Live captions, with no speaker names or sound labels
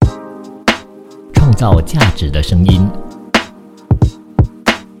造价值的声音。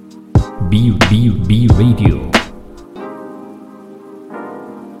B Radio。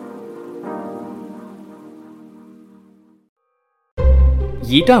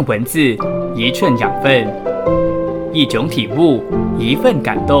一段文字，一寸养分，一种体悟，一份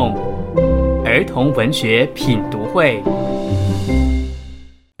感动。儿童文学品读会，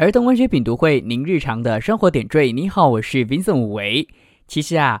儿童文学品读会，您日常的生活点缀。你好，我是 Vincent 武维。其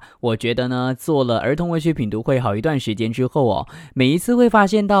实我觉得呢，做了儿童文学品读会好一段时间之后每一次会发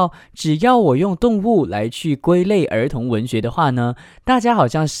现到，只要我用动物来去归类儿童文学的话呢，大家好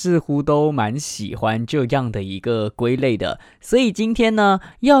像似乎都蛮喜欢这样的一个归类的。所以今天呢，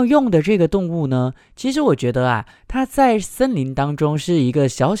要用的这个动物呢，其实我觉得它在森林当中是一个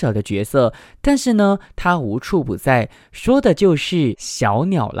小小的角色，但是呢，它无处不在，说的就是小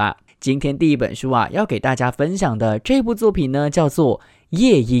鸟啦。今天第一本书要给大家分享的这部作品呢，叫做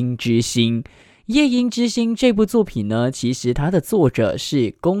夜莺之心。夜莺之心这部作品呢，其实它的作者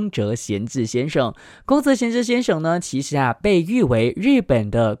是宫泽贤治先生。宫泽贤治先生呢，其实被誉为日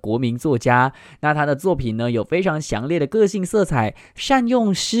本的国民作家。那他的作品呢，有非常强烈的个性色彩，善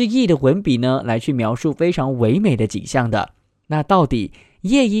用诗意的文笔呢，来去描述非常唯美的景象的。那到底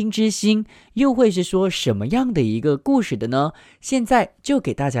夜莺之心又会是说什么样的一个故事的呢？现在就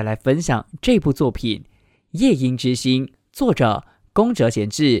给大家来分享这部作品夜莺之心，作者宫泽贤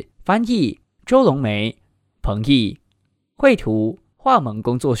治，翻译周龙梅，彭毅，绘图画萌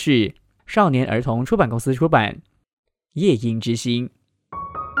工作室，少年儿童出版公司出版。夜莺之心。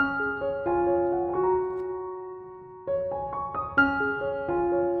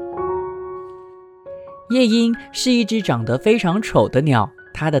夜莺是一只长得非常丑的鸟，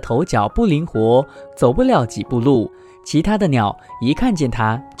它的头脚不灵活，走不了几步路，其他的鸟一看见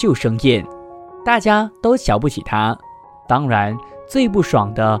它就生厌，大家都瞧不起它。当然最不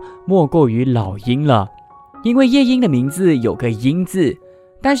爽的莫过于老鹰了，因为夜莺的名字有个鹰字，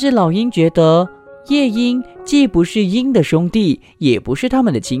但是老鹰觉得夜莺既不是鹰的兄弟，也不是他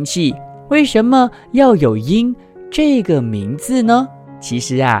们的亲戚，为什么要有鹰这个名字呢？其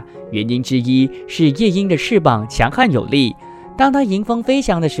实原因之一是夜莺的翅膀强悍有力，当它迎风飞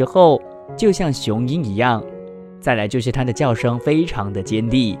翔的时候，就像雄鹰一样。再来就是它的叫声非常的尖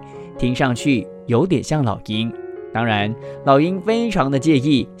利，听上去有点像老鹰。当然，老鹰非常的介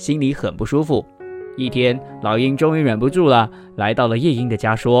意，心里很不舒服。一天，老鹰终于忍不住了，来到了夜莺的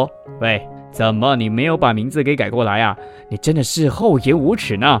家说：“喂，怎么你没有把名字给改过来你真的是厚颜无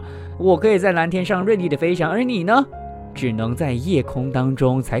耻呢！我可以在蓝天上任意的飞翔，而你呢？只能在夜空当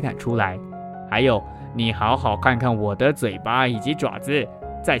中才敢出来。还有，你好好看看我的嘴巴以及爪子，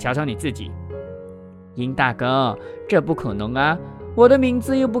再瞧瞧你自己。”鹰大哥，这不可能我的名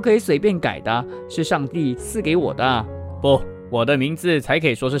字又不可以随便改的，是上帝赐给我的。不，我的名字才可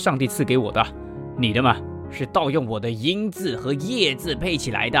以说是上帝赐给我的，你的嘛，是盗用我的鹰字和夜字配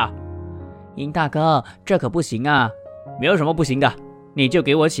起来的。鹰大哥，这可不行没有什么不行的，你就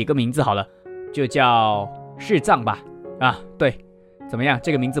给我起个名字好了，就叫视藏吧。对，怎么样，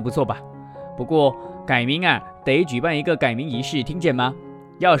这个名字不错吧？不过改名得举办一个改名仪式，听见吗？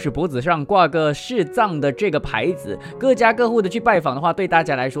要是脖子上挂个视藏的这个牌子，各家各户的去拜访的话，对大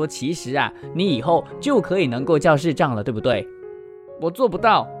家来说，其实你以后就可以能够叫视藏了，对不对？我做不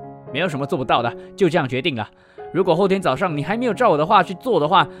到，没有什么做不到的，就这样决定了。如果后天早上你还没有照我的话去做的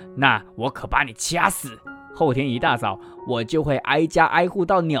话，那我可把你掐死。后天一大早，我就会挨家挨户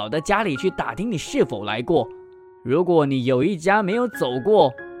到鸟的家里去打听你是否来过。如果你有一家没有走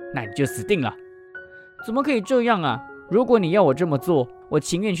过，那你就死定了。怎么可以这样如果你要我这么做，我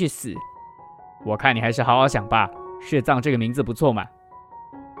情愿去死。我看你还是好好想吧，视藏这个名字不错嘛。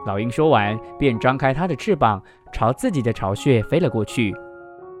老鹰说完，便张开它的翅膀，朝自己的巢穴飞了过去。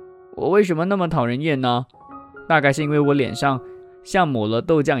我为什么那么讨人厌呢？大概是因为我脸上像抹了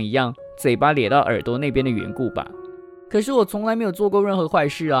豆酱一样，嘴巴咧到耳朵那边的缘故吧。可是我从来没有做过任何坏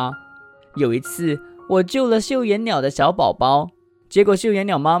事有一次，我救了绣眼鸟的小宝宝，结果绣眼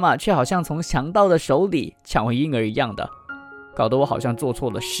鸟妈妈却好像从强盗的手里抢回婴儿一样的，搞得我好像做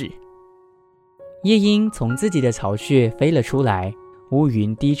错了事。夜莺从自己的巢穴飞了出来，乌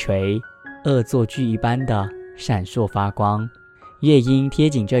云低垂，恶作剧一般的闪烁发光。夜莺贴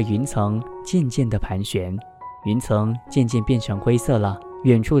紧着云层，渐渐地盘旋，云层渐渐变成灰色了，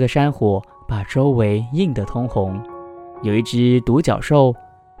远处的山火把周围映得通红。有一只独角兽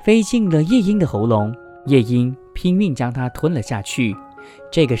飞进了夜莺的喉咙，夜莺拼命将它吞了下去。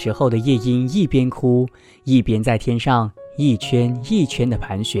这个时候的夜莺一边哭，一边在天上一圈一圈的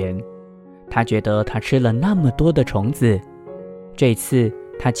盘旋。他觉得他吃了那么多的虫子，这次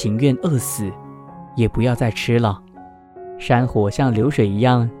他情愿饿死，也不要再吃了。山火像流水一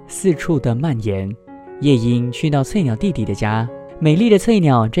样四处的蔓延，夜莺去到翠鸟弟弟的家，美丽的翠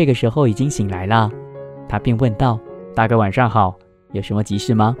鸟这个时候已经醒来了，她便问道：大哥晚上好，有什么急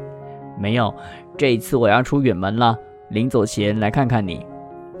事吗？没有，这一次我要出远门了，临走前来看看你。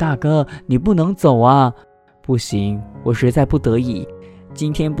大哥，你不能走啊！不行，我实在不得已。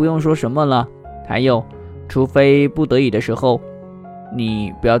今天不用说什么了，还有，除非不得已的时候，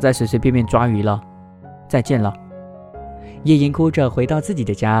你不要再随随便便抓鱼了。再见了。夜莺哭着回到自己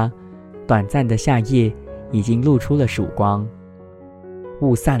的家，短暂的夏夜已经露出了曙光。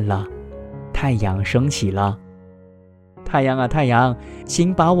雾散了，太阳升起了。太阳啊太阳，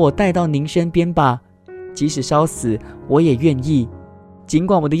请把我带到您身边吧，即使烧死我也愿意。尽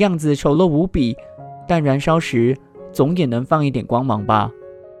管我的样子丑陋无比，但燃烧时总也能放一点光芒吧。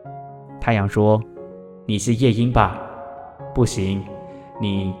太阳说：你是夜莺吧？不行，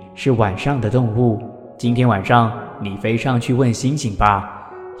你是晚上的动物，今天晚上你飞上去问星星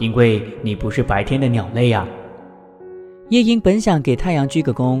吧，因为你不是白天的鸟类啊。夜莺本想给太阳鞠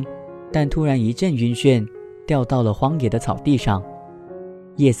个躬，但突然一阵晕眩，掉到了荒野的草地上。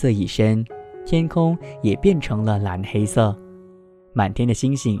夜色已深，天空也变成了蓝黑色，满天的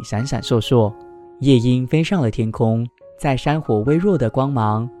星星闪闪烁烁。夜莺飞上了天空，在山火微弱的光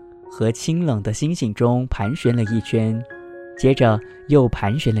芒和清冷的星星中盘旋了一圈，接着又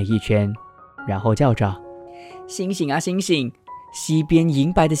盘旋了一圈，然后叫着：星星啊星星，西边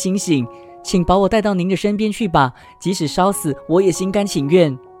银白的星星，请把我带到您的身边去吧，即使烧死我也心甘情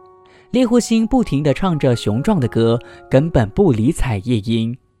愿。猎户星不停地唱着雄壮的歌，根本不理睬夜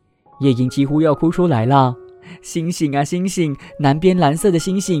莺。夜莺几乎要哭出来了。星星啊星星，南边蓝色的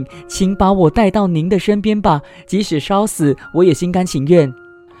星星，请把我带到您的身边吧，即使烧死我也心甘情愿。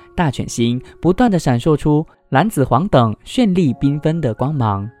大犬星不断地闪烁出蓝紫黄等绚丽缤纷的光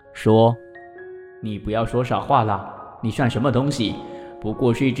芒，说：你不要说少话了，你算什么东西，不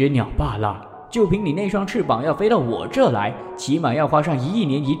过是一只鸟罢了，就凭你那双翅膀要飞到我这来，起码要花上1亿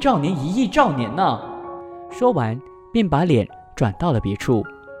年1兆年1亿兆年呢。说完便把脸转到了别处。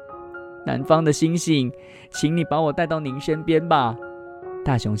南方的星星，请你把我带到您身边吧。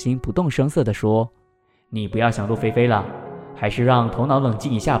大雄星不动声色地说：你不要想入非非了，还是让头脑冷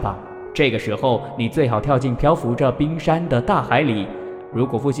静一下吧。这个时候你最好跳进漂浮着冰山的大海里，如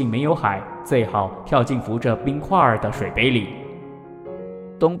果附近没有海，最好跳进浮着冰块的水杯里。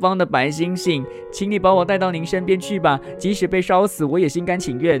东方的白星星，请你把我带到您身边去吧，即使被烧死我也心甘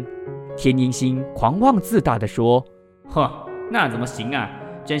情愿。天鹰星狂妄自大地说：哼，那怎么行啊，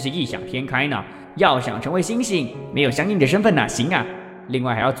真是异想天开呢，要想成为星星，没有相应的身份哪行啊，另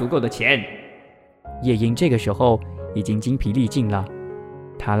外还要足够的钱。夜莺这个时候已经精疲力尽了，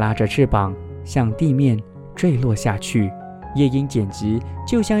它拉着翅膀向地面坠落下去。夜莺简直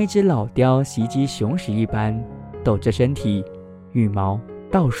就像一只老雕袭击雄狮一般，抖着身体，羽毛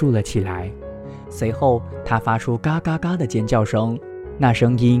倒竖了起来。随后它发出嘎嘎嘎的尖叫声，那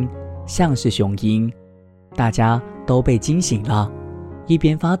声音像是雄鹰。大家都被惊醒了，一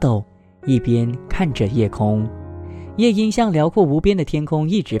边发抖一边看着夜空。夜莺向辽阔无边的天空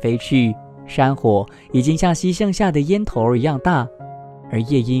一直飞去，山火已经像西盛夏的烟头一样大，而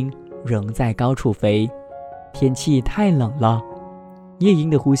夜莺仍在高处飞。天气太冷了，夜莺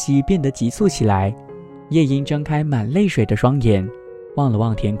的呼吸变得急促起来。夜莺睁开满泪水的双眼，望了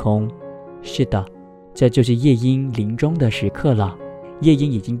望天空。是的，这就是夜莺临终的时刻了。夜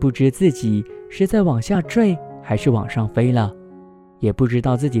莺已经不知自己是在往下坠还是往上飞了，也不知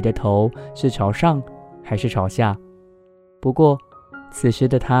道自己的头是朝上还是朝下。不过此时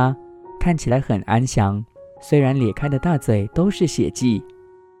的他看起来很安详，虽然咧开的大嘴都是血迹，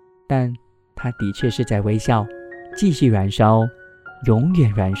但他的确是在微笑，继续燃烧，永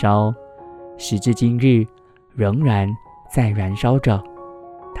远燃烧，时至今日仍然在燃烧着。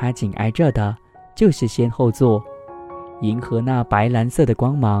他紧挨着的就是仙后座，银河那白蓝色的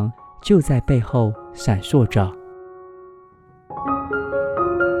光芒就在背后闪烁着。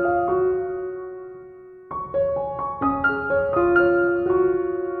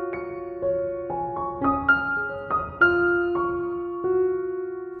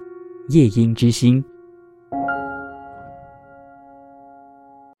夜莺之心。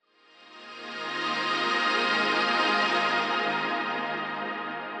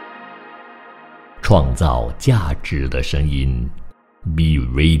创造价值的声音 ，Be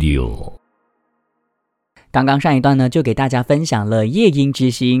Radio。刚刚上一段呢，就给大家分享了《夜莺之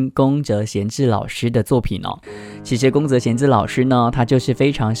心》宫泽贤治老师的作品哦。其实宫泽贤治老师呢，他就是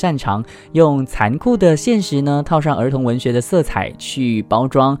非常擅长用残酷的现实呢，套上儿童文学的色彩去包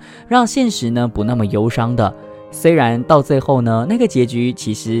装，让现实呢不那么忧伤的。虽然到最后呢，那个结局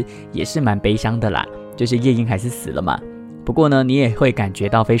其实也是蛮悲伤的啦，就是夜莺还是死了嘛。不过呢，你也会感觉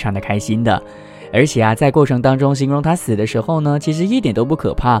到非常的开心的。而且啊，在过程当中形容他死的时候呢，其实一点都不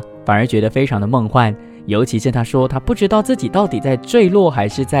可怕，反而觉得非常的梦幻。尤其是他说他不知道自己到底在坠落还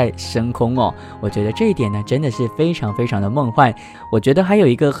是在升空哦，我觉得这一点呢真的是非常非常的梦幻。我觉得还有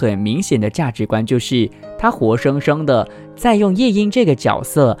一个很明显的价值观，就是他活生生的在用夜莺这个角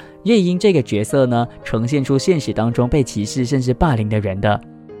色，夜莺这个角色呢呈现出现实当中被歧视甚至霸凌的人的。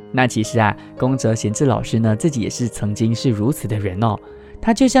那其实啊，宫泽贤治老师呢自己也是曾经是如此的人哦，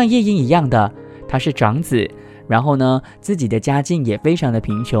他就像夜莺一样的，他是长子，然后呢自己的家境也非常的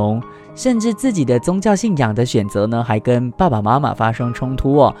贫穷，甚至自己的宗教信仰的选择呢还跟爸爸妈妈发生冲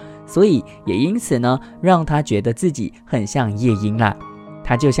突哦，所以也因此呢让他觉得自己很像夜莺啦。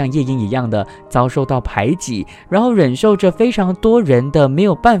他就像夜莺一样的遭受到排挤，然后忍受着非常多人的没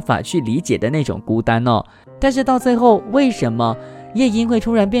有办法去理解的那种孤单哦。但是到最后，为什么夜莺会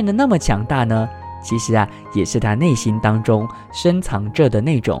突然变得那么强大呢？其实啊，也是他内心当中深藏着的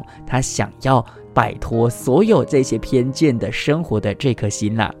那种他想要摆脱所有这些偏见的生活的这颗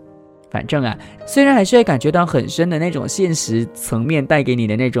心啦。反正啊，虽然还是会感觉到很深的那种现实层面带给你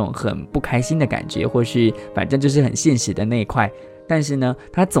的那种很不开心的感觉，或是反正就是很现实的那一块，但是呢，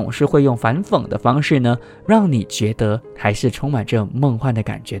他总是会用反讽的方式呢，让你觉得还是充满着梦幻的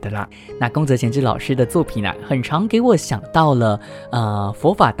感觉的啦。那宫泽贤治老师的作品啊，很常给我想到了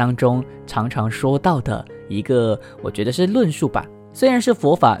佛法当中常常说到的一个，我觉得是论述吧。虽然是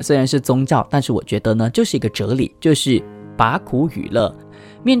佛法，虽然是宗教，但是我觉得呢，就是一个哲理，就是拔苦与乐。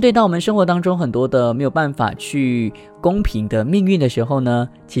面对到我们生活当中很多的没有办法去公平的命运的时候呢，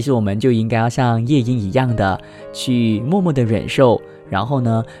其实我们就应该要像夜莺一样的去默默的忍受，然后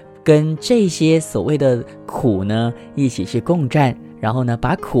呢跟这些所谓的苦呢一起去共战，然后呢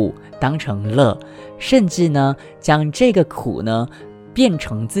把苦当成乐，甚至呢将这个苦呢变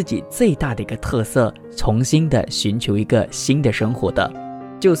成自己最大的一个特色，重新的寻求一个新的生活的。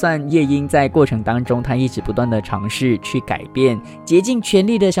就算夜莺在过程当中他一直不断的尝试去改变，竭尽全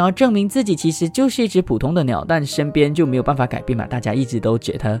力的想要证明自己其实就是一只普通的鸟，但身边就没有办法改变嘛，大家一直都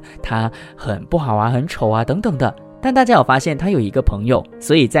觉得他很不好啊，很丑啊等等的。但大家有发现他有一个朋友，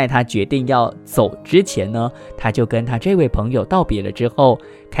所以在他决定要走之前呢，他就跟他这位朋友道别了之后，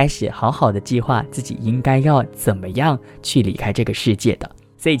开始好好的计划自己应该要怎么样去离开这个世界的。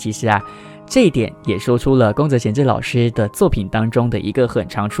所以其实啊，这一点也说出了宫泽贤治老师的作品当中的一个很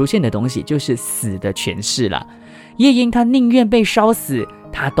常出现的东西，就是死的诠释啦。夜莺他宁愿被烧死，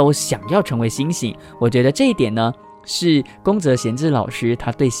他都想要成为星星。我觉得这一点呢，是宫泽贤治老师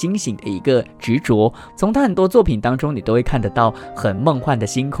他对星星的一个执着，从他很多作品当中你都会看得到很梦幻的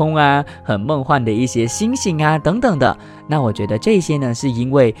星空啊，很梦幻的一些星星啊等等的。那我觉得这些呢，是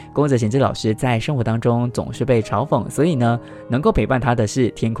因为宫泽贤治老师在生活当中总是被嘲讽，所以呢能够陪伴他的是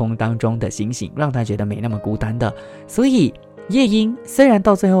天空当中的星星，让他觉得没那么孤单的。所以夜莺虽然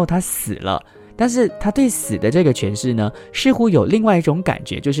到最后他死了，但是他对死的这个诠释呢，似乎有另外一种感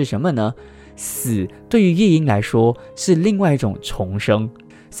觉，就是什么呢？死对于夜莺来说是另外一种重生，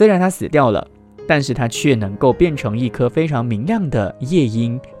虽然他死掉了，但是他却能够变成一颗非常明亮的夜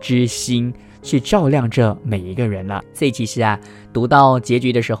莺之心，去照亮着每一个人了。所以其实啊，读到结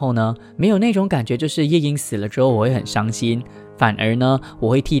局的时候呢，没有那种感觉就是夜莺死了之后我会很伤心，反而呢我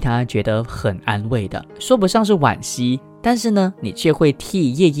会替他觉得很安慰的，说不上是惋惜，但是呢你却会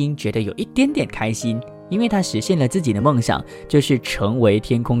替夜莺觉得有一点点开心，因为他实现了自己的梦想，就是成为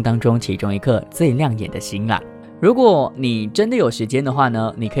天空当中其中一颗最亮眼的星啦。如果你真的有时间的话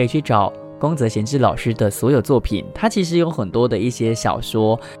呢，你可以去找宫泽贤治老师的所有作品，他其实有很多的一些小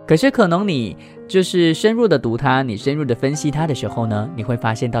说，可是可能你就是深入的读它，你深入的分析它的时候呢，你会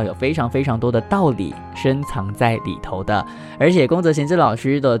发现到有非常非常多的道理深藏在里头的。而且宫泽贤治老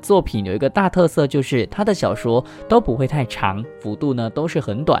师的作品有一个大特色，就是他的小说都不会太长，幅度呢都是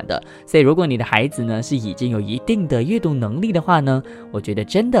很短的。所以如果你的孩子呢是已经有一定的阅读能力的话呢，我觉得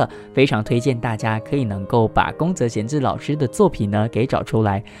真的非常推荐大家可以能够把宫泽贤治老师的作品呢给找出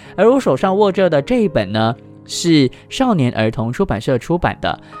来。而我手上握着的这一本呢，是少年儿童出版社出版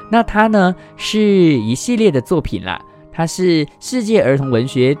的，那它呢是一系列的作品啦，它是世界儿童文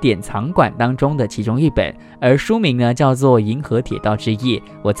学典藏馆当中的其中一本，而书名呢叫做《银河铁道之夜》。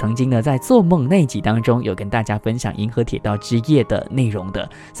我曾经呢在做梦那一集当中有跟大家分享《银河铁道之夜》的内容的，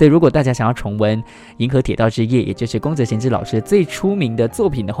所以如果大家想要重温《银河铁道之夜》，也就是宫泽贤治老师最出名的作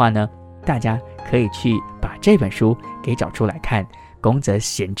品的话呢，大家可以去把这本书给找出来看。宫泽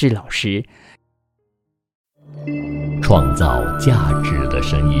贤治老师创造价值的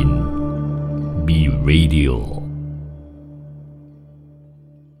声音 ，Be Radio。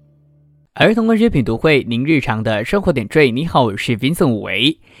儿童文学品读会，您日常的生活点缀。你好，我是 Vincent 武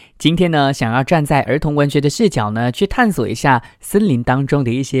维。今天呢，想要站在儿童文学的视角呢，去探索一下森林当中的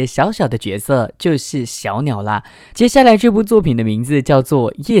一些小小的角色，就是小鸟啦。接下来这部作品的名字叫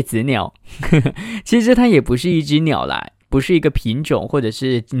做《叶子鸟》其实它也不是一只鸟啦，不是一个品种或者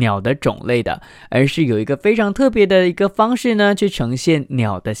是鸟的种类的，而是有一个非常特别的一个方式呢，去呈现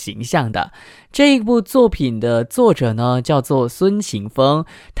鸟的形象的。这一部作品的作者呢，叫做孙晴峰，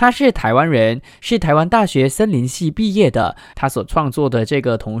他是台湾人，是台湾大学森林系毕业的。他所创作的这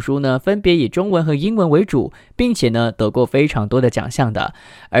个童书呢，分别以中文和英文为主，并且呢，得过非常多的奖项的。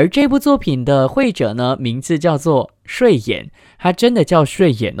而这部作品的绘者呢，名字叫做睡眼，他真的叫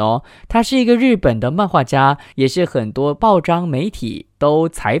睡眼哦。他是一个日本的漫画家，也是很多报章媒体都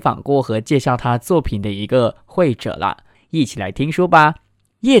采访过和介绍他作品的一个绘者啦。一起来听说吧。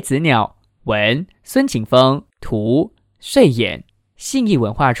叶子鸟，文孙晴峰，图睡眼，信义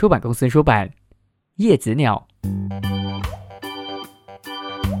文化出版公司出版。叶子鸟。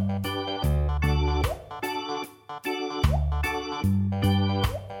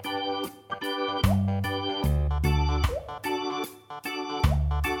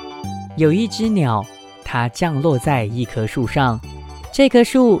有一只鸟，它降落在一棵树上，这棵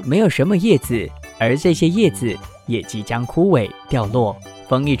树没有什么叶子，而这些叶子也即将枯萎掉落。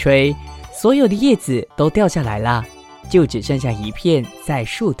风一吹，所有的叶子都掉下来了，就只剩下一片在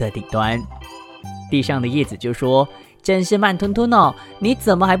树的顶端。地上的叶子就说：真是慢吞吞哦，你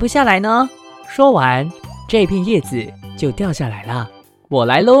怎么还不下来呢？说完，这片叶子就掉下来了。我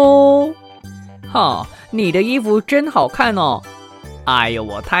来咯。你的衣服真好看哦。哎呦，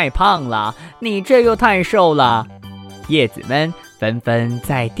我太胖了，你这又太瘦了。叶子们纷纷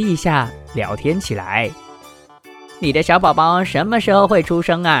在地下聊天起来。你的小宝宝什么时候会出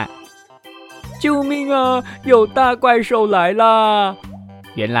生啊？救命啊，有大怪兽来啦！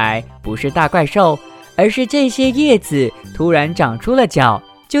原来不是大怪兽，而是这些叶子突然长出了脚，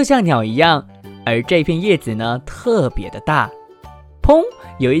就像鸟一样。而这片叶子呢，特别的大。砰，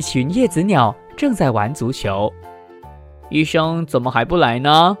有一群叶子鸟正在玩足球。医生怎么还不来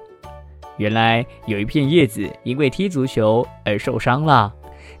呢？原来有一片叶子因为踢足球而受伤了。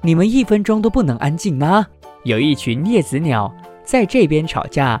你们1分钟都不能安静吗？有一群叶子鸟在这边吵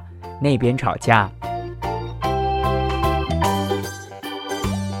架，那边吵架。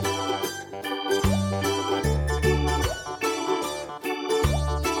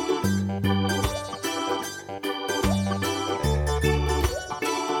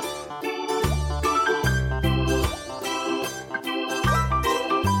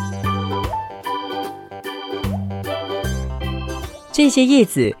这些叶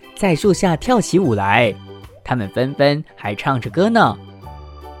子在树下跳起舞来，它们纷纷还唱着歌呢。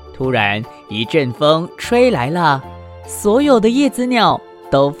突然一阵风吹来了，所有的叶子鸟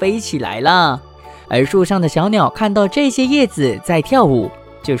都飞起来了。而树上的小鸟看到这些叶子在跳舞，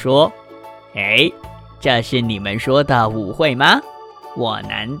就说：这是你们说的舞会吗？我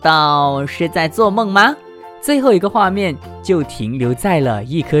难道是在做梦吗？最后一个画面就停留在了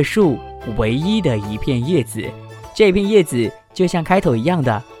一棵树唯一的一片叶子，这片叶子就像开头一样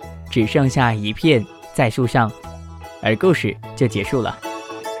的，只剩下一片在树上，而故事就结束了。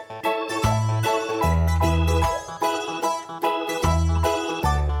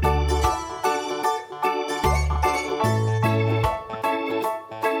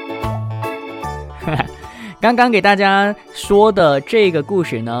刚刚给大家说的这个故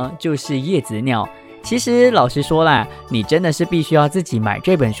事呢，就是叶子鸟。其实老实说啦，你真的是必须要自己买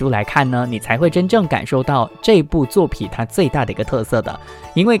这本书来看呢，你才会真正感受到这部作品它最大的一个特色的。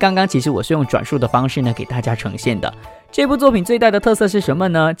因为刚刚其实我是用转述的方式呢给大家呈现的。这部作品最大的特色是什么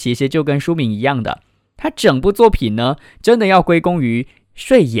呢？其实就跟书名一样的，它整部作品呢真的要归功于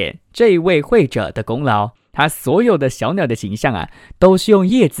睡眼这一位绘者的功劳。它所有的小鸟的形象啊，都是用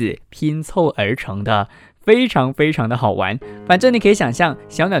叶子拼凑而成的，非常非常的好玩。反正你可以想象，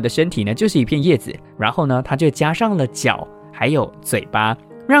小鸟的身体呢就是一片叶子，然后呢它就加上了脚还有嘴巴，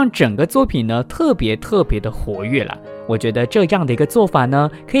让整个作品呢特别特别的活跃了。我觉得这样的一个做法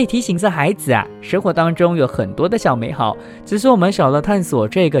呢，可以提醒着孩子啊，生活当中有很多的小美好，只是我们少了探索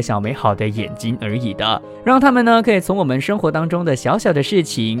这个小美好的眼睛而已的。让他们呢可以从我们生活当中的小小的事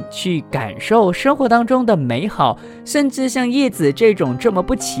情去感受生活当中的美好，甚至像叶子这种这么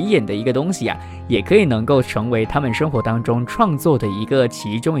不起眼的一个东西啊，也可以能够成为他们生活当中创作的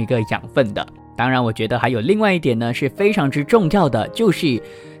其中一个养分的。当然我觉得还有另外一点呢是非常之重要的，就是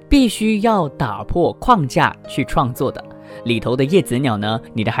必须要打破框架去创作的。里头的叶子鸟呢，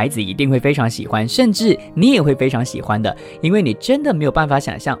你的孩子一定会非常喜欢，甚至你也会非常喜欢的，因为你真的没有办法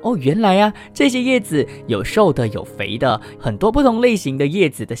想象原来啊，这些叶子有瘦的有肥的，很多不同类型的叶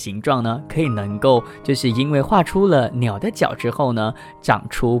子的形状呢，可以能够就是因为画出了鸟的脚之后呢，长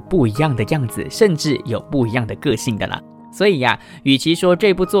出不一样的样子，甚至有不一样的个性的啦。所以呀，与其说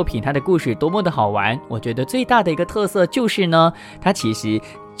这部作品它的故事多么的好玩，我觉得最大的一个特色就是呢，它其实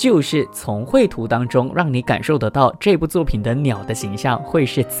就是从绘图当中让你感受得到这部作品的鸟的形象会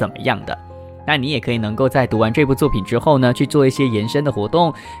是怎么样的。那你也可以能够在读完这部作品之后呢，去做一些延伸的活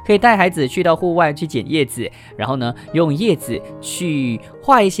动，可以带孩子去到户外去捡叶子，然后呢，用叶子去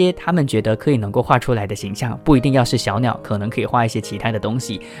画一些他们觉得可以能够画出来的形象，不一定要是小鸟，可能可以画一些其他的东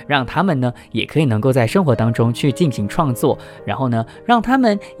西，让他们呢也可以能够在生活当中去进行创作，然后呢，让他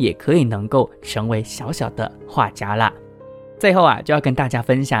们也可以能够成为小小的画家啦。最后啊，就要跟大家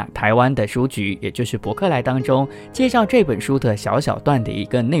分享台湾的书局，也就是博客来当中介绍这本书的小小段的一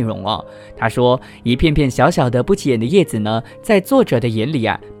个内容哦。他说，一片片小小的不起眼的叶子呢，在作者的眼里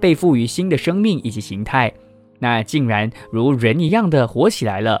啊，被赋予新的生命以及形态，那竟然如人一样的活起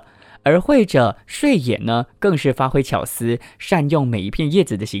来了。而绘者睡眼呢，更是发挥巧思，善用每一片叶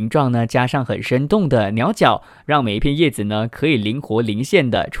子的形状呢，加上很生动的鸟脚，让每一片叶子呢，可以灵活灵现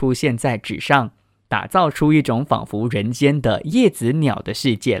的出现在纸上，打造出一种仿佛人间的叶子鸟的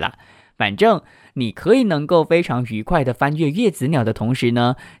世界啦。反正你可以能够非常愉快的翻阅叶子鸟的同时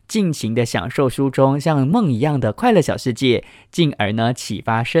呢，尽情的享受书中像梦一样的快乐小世界，进而呢启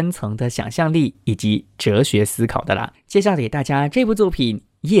发深层的想象力以及哲学思考的啦。介绍给大家这部作品《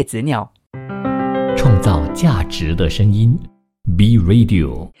叶子鸟》，创造价值的声音 B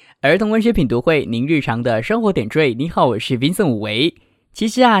Radio 儿童文学品读会，您日常的生活点缀。你好，我是 Vincent 武维。其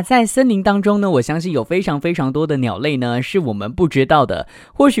实啊，在森林当中呢，我相信有非常非常多的鸟类呢，是我们不知道的。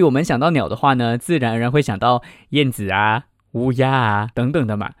或许我们想到鸟的话呢，自然而然会想到燕子啊、乌鸦啊等等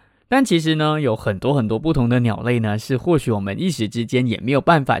的嘛。但其实呢，有很多很多不同的鸟类呢，是或许我们一时之间也没有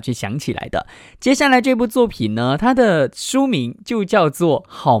办法去想起来的。接下来这部作品呢，它的书名就叫做《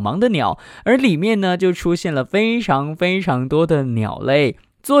好忙的鸟》，而里面呢，就出现了非常非常多的鸟类。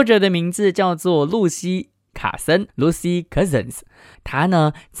作者的名字叫做露西卡森 Lucy Cousins， 他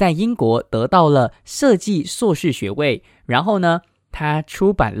呢在英国得到了设计硕士学位，然后呢他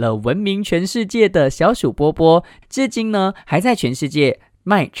出版了闻名全世界的小鼠波波，至今呢还在全世界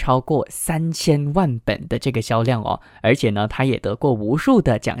卖超过3000万本的这个销量哦，而且呢他也得过无数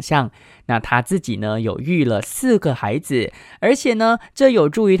的奖项。那他自己呢有育了4个孩子，而且呢这有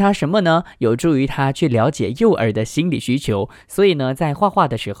助于他什么呢？有助于他去了解幼儿的心理需求，所以呢在画画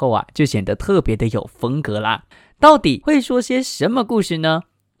的时候啊就显得特别的有风格啦。到底会说些什么故事呢？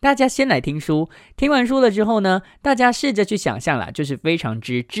大家先来听书，听完书了之后呢，大家试着去想象啦，就是非常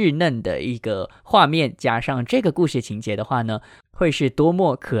之稚嫩的一个画面，加上这个故事情节的话呢，会是多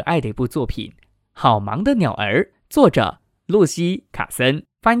么可爱的一部作品。好忙的鸟儿，作者露西卡森，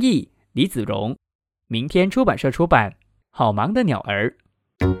翻译李子荣，明天出版社出版。好忙的鸟儿。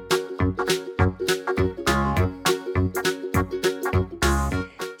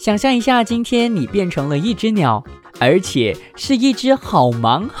想象一下，今天你变成了一只鸟，而且是一只好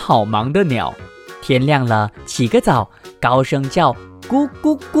忙好忙的鸟。天亮了，起个早，高声叫咕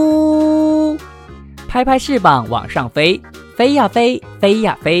咕咕，拍拍翅膀往上飞，飞呀飞，飞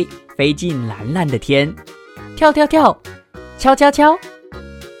呀飞，飞进蓝蓝的天。跳跳跳，敲敲敲，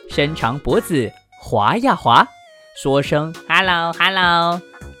伸长脖子滑呀滑，说声 Hello Hello，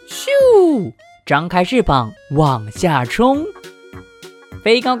 咻，张开翅膀往下冲。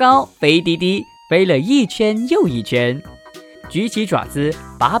飞高高，飞低低，飞了一圈又一圈。举起爪子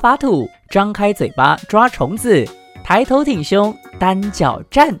拔拔土，张开嘴巴抓虫子，抬头挺胸单脚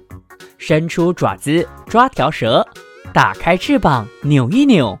站，伸出爪子抓条蛇，打开翅膀扭一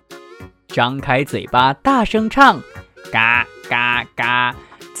扭，张开嘴巴大声唱，嘎嘎嘎，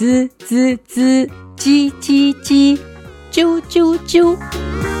滋滋滋，叽叽叽，啾啾啾。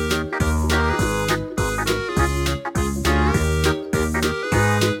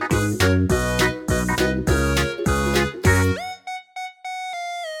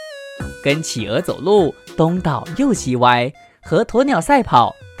跟企鹅走路，东倒右西歪，和鸵鸟赛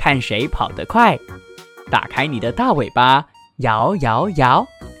跑，看谁跑得快。打开你的大尾巴，摇摇摇，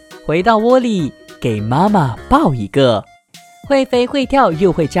回到窝里，给妈妈抱一个。会飞会跳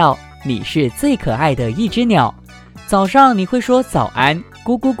又会叫，你是最可爱的一只鸟。早上你会说早安，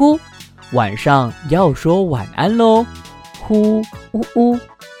咕咕咕，晚上要说晚安咯，呼呜呜，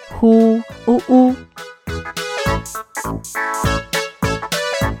呼呜呜。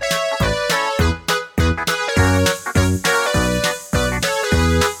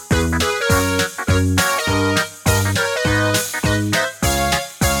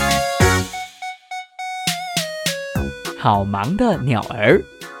好忙的鸟儿。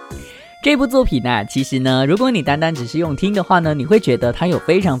这部作品呢，其实呢，如果你单单只是用听的话呢，你会觉得它有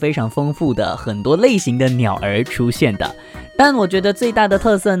非常非常丰富的很多类型的鸟儿出现的。但我觉得最大的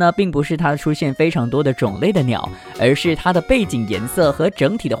特色呢，并不是它出现非常多的种类的鸟，而是它的背景颜色和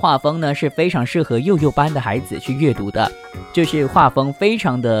整体的画风呢，是非常适合幼幼班的孩子去阅读的，就是画风非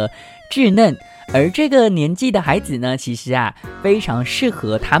常的稚嫩。而这个年纪的孩子呢，其实非常适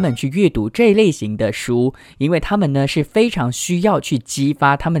合他们去阅读这类型的书，因为他们呢是非常需要去激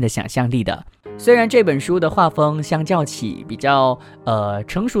发他们的想象力的。虽然这本书的画风相较起比较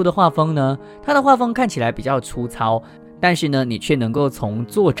成熟的画风呢，它的画风看起来比较粗糙，但是呢，你却能够从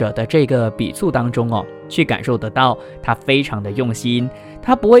作者的这个笔触当中去感受得到他非常的用心，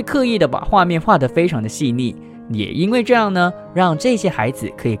他不会刻意的把画面画得非常的细腻，也因为这样呢，让这些孩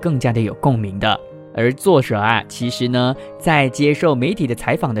子可以更加的有共鸣的。而作者其实呢，在接受媒体的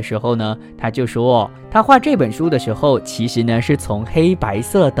采访的时候呢，他就说他画这本书的时候，其实呢是从黑白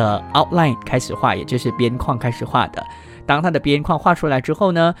色的 outline 开始画，也就是边框开始画的。当他的边框画出来之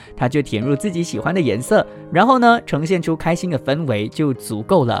后呢，他就填入自己喜欢的颜色，然后呢，呈现出开心的氛围就足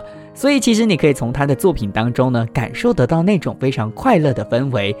够了。所以其实你可以从他的作品当中呢，感受得到那种非常快乐的氛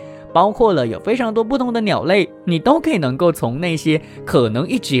围，包括了有非常多不同的鸟类，你都可以能够从那些可能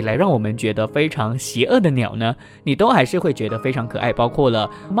一直以来让我们觉得非常邪恶的鸟呢，你都还是会觉得非常可爱，包括了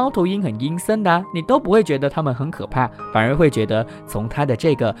猫头鹰很阴森的你都不会觉得它们很可怕，反而会觉得从它的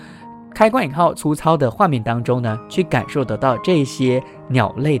这个开关引号粗糙的画面当中呢，去感受得到这些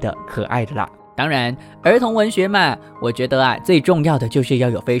鸟类的可爱的啦。当然儿童文学嘛，我觉得最重要的就是要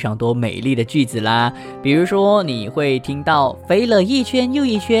有非常多美丽的句子啦，比如说你会听到飞了一圈又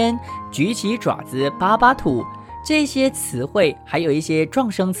一圈，举起爪子扒扒土，这些词汇还有一些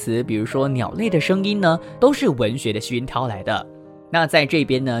状声词，比如说鸟类的声音呢，都是文学的熏陶来的。那在这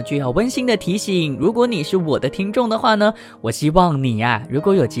边呢，就要温馨的提醒，如果你是我的听众的话呢，我希望你如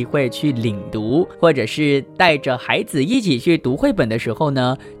果有机会去领读，或者是带着孩子一起去读绘本的时候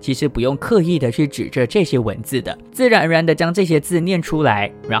呢，其实不用刻意的去指着这些文字的，自然而然的将这些字念出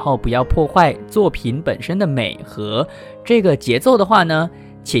来，然后不要破坏作品本身的美和这个节奏的话呢，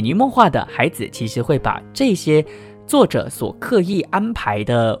潜移默化的孩子其实会把这些作者所刻意安排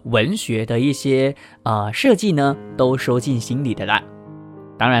的文学的一些设计呢，都收进心里的啦。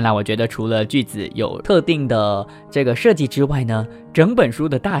当然啦，我觉得除了句子有特定的这个设计之外呢，整本书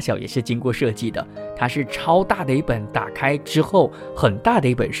的大小也是经过设计的。它是超大的一本，打开之后很大的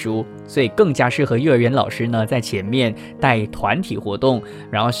一本书，所以更加适合幼儿园老师呢在前面带团体活动，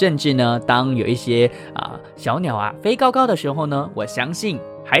然后甚至呢，当有一些小鸟飞高高的时候呢，我相信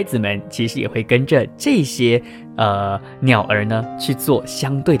孩子们其实也会跟着这些鸟儿呢去做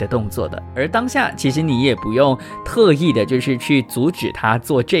相对的动作的。而当下其实你也不用特意的就是去阻止他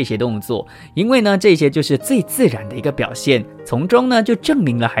做这些动作，因为呢这些就是最自然的一个表现，从中呢就证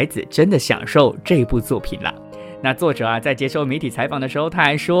明了孩子真的享受这部作品了。那作者在接受媒体采访的时候，他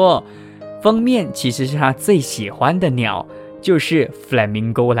还说封面其实是他最喜欢的鸟，就是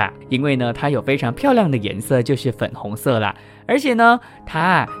Flamingo 啦，因为呢它有非常漂亮的颜色，就是粉红色啦，而且呢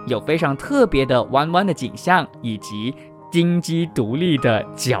它有非常特别的弯弯的颈项以及金鸡独立的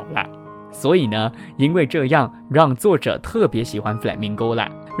角啦，所以呢因为这样让作者特别喜欢 Flamingo 啦。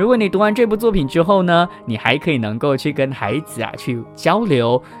如果你读完这部作品之后呢，你还可以能够去跟孩子去交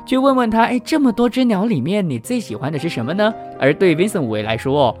流，去问问他这么多只鸟里面你最喜欢的是什么呢？而对 Vincent 武维来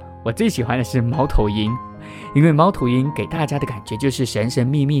说我最喜欢的是猫头鹰，因为猫头鹰给大家的感觉就是神神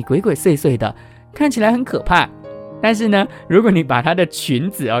秘秘鬼鬼祟祟的，看起来很可怕，但是呢如果你把它的裙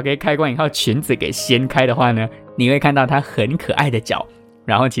子开关引号裙子给掀开的话呢，你会看到它很可爱的脚，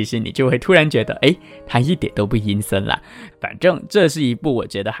然后其实你就会突然觉得它一点都不阴森啦。反正这是一部我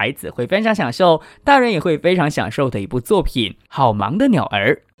觉得孩子会非常享受，大人也会非常享受的一部作品，好忙的鸟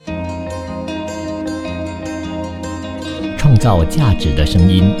儿。创造价值的声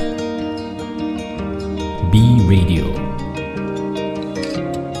音 B Radio。